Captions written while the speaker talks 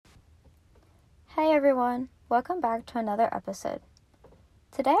Hey everyone, welcome back to another episode.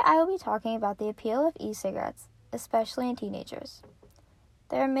 Today I will be talking about the appeal of e-cigarettes, especially in teenagers.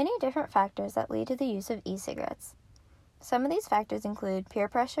 There are many different factors that lead to the use of e-cigarettes. Some of these factors include peer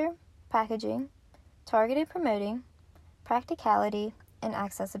pressure, packaging, targeted promoting, practicality, and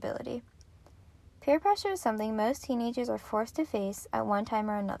accessibility. Peer pressure is something most teenagers are forced to face at one time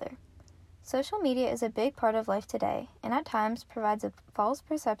or another. Social media is a big part of life today and at times provides a false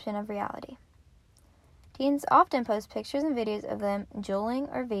perception of reality. Teens often post pictures and videos of them juuling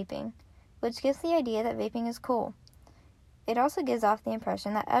or vaping, which gives the idea that vaping is cool. It also gives off the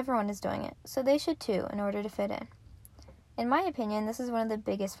impression that everyone is doing it, so they should too in order to fit in. In my opinion, this is one of the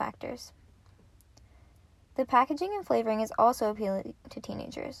biggest factors. The packaging and flavoring is also appealing to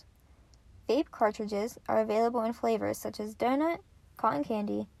teenagers. Vape cartridges are available in flavors such as donut, cotton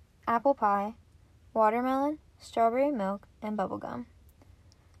candy, apple pie, watermelon, strawberry milk, and bubblegum.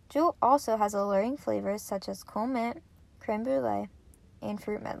 Juul also has alluring flavors such as cool mint, creme brulee, and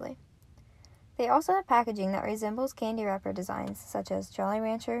fruit medley. They also have packaging that resembles candy wrapper designs such as Jolly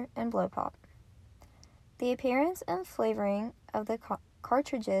Rancher and Blow Pop. The appearance and flavoring of the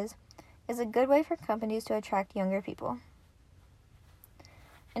cartridges is a good way for companies to attract younger people.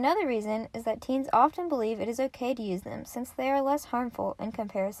 Another reason is that teens often believe it is okay to use them since they are less harmful in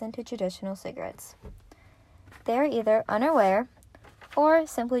comparison to traditional cigarettes. They are either unaware or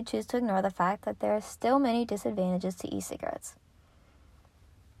simply choose to ignore the fact that there are still many disadvantages to e-cigarettes.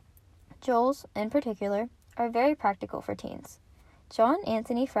 Juuls, in particular, are very practical for teens. John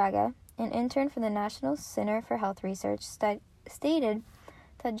Anthony Fraga, an intern for the National Center for Health Research, stated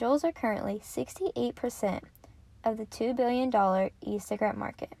that Juuls are currently 68% of the $2 billion e-cigarette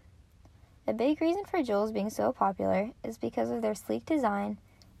market. A big reason for Juuls being so popular is because of their sleek design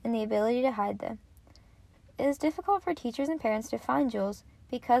and the ability to hide them. It is difficult for teachers and parents to find Juuls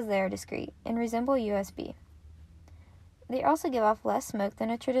because they are discreet and resemble USB. They also give off less smoke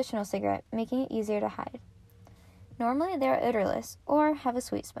than a traditional cigarette, making it easier to hide. Normally, they are odorless or have a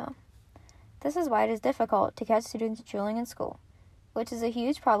sweet smell. This is why it is difficult to catch students juuling in school, which is a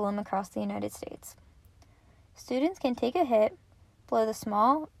huge problem across the United States. Students can take a hit, blow the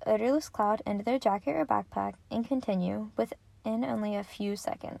small, odorless cloud into their jacket or backpack, and continue within only a few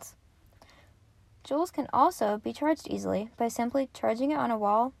seconds. Juuls can also be charged easily by simply charging it on a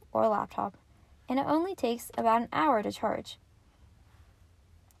wall or a laptop, and it only takes about an hour to charge.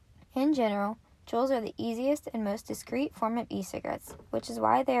 In general, Juuls are the easiest and most discreet form of e-cigarettes, which is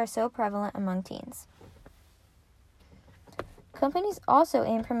why they are so prevalent among teens. Companies also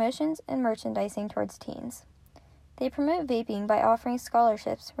aim promotions and merchandising towards teens. They promote vaping by offering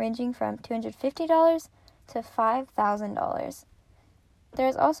scholarships ranging from $250 to $5,000. There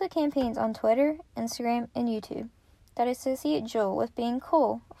is also campaigns on Twitter, Instagram, and YouTube that associate Juul with being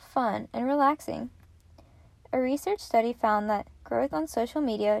cool, fun, and relaxing. A research study found that growth on social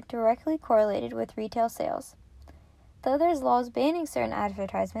media directly correlated with retail sales. Though there's laws banning certain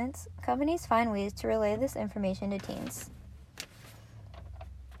advertisements, companies find ways to relay this information to teens.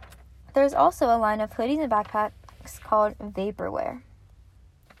 There's also a line of hoodies and backpacks called Vaporware.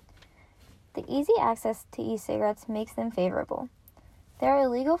 The easy access to e-cigarettes makes them favorable. They are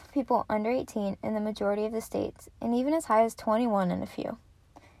illegal for people under 18 in the majority of the states, and even as high as 21 in a few.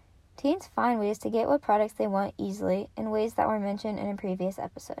 Teens find ways to get what products they want easily in ways that were mentioned in a previous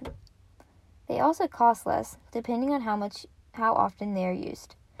episode. They also cost less, depending on how often they are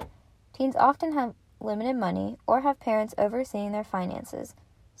used. Teens often have limited money or have parents overseeing their finances,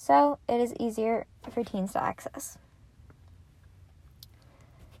 so it is easier for teens to access.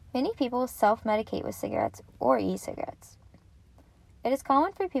 Many people self-medicate with cigarettes or e-cigarettes. It is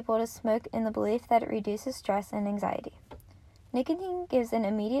common for people to smoke in the belief that it reduces stress and anxiety. Nicotine gives an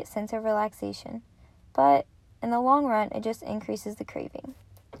immediate sense of relaxation, but in the long run, it just increases the craving.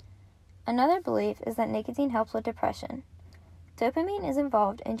 Another belief is that nicotine helps with depression. Dopamine is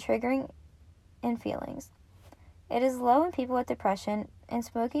involved in triggering in feelings. It is low in people with depression, and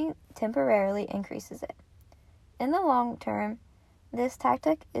smoking temporarily increases it. In the long term, this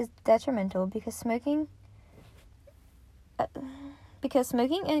tactic is detrimental because smoking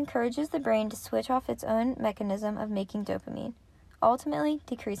encourages the brain to switch off its own mechanism of making dopamine, ultimately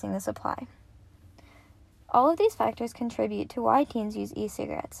decreasing the supply. All of these factors contribute to why teens use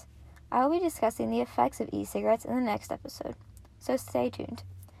e-cigarettes. I will be discussing the effects of e-cigarettes in the next episode, so stay tuned.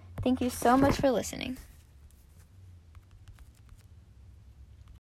 Thank you so much for listening.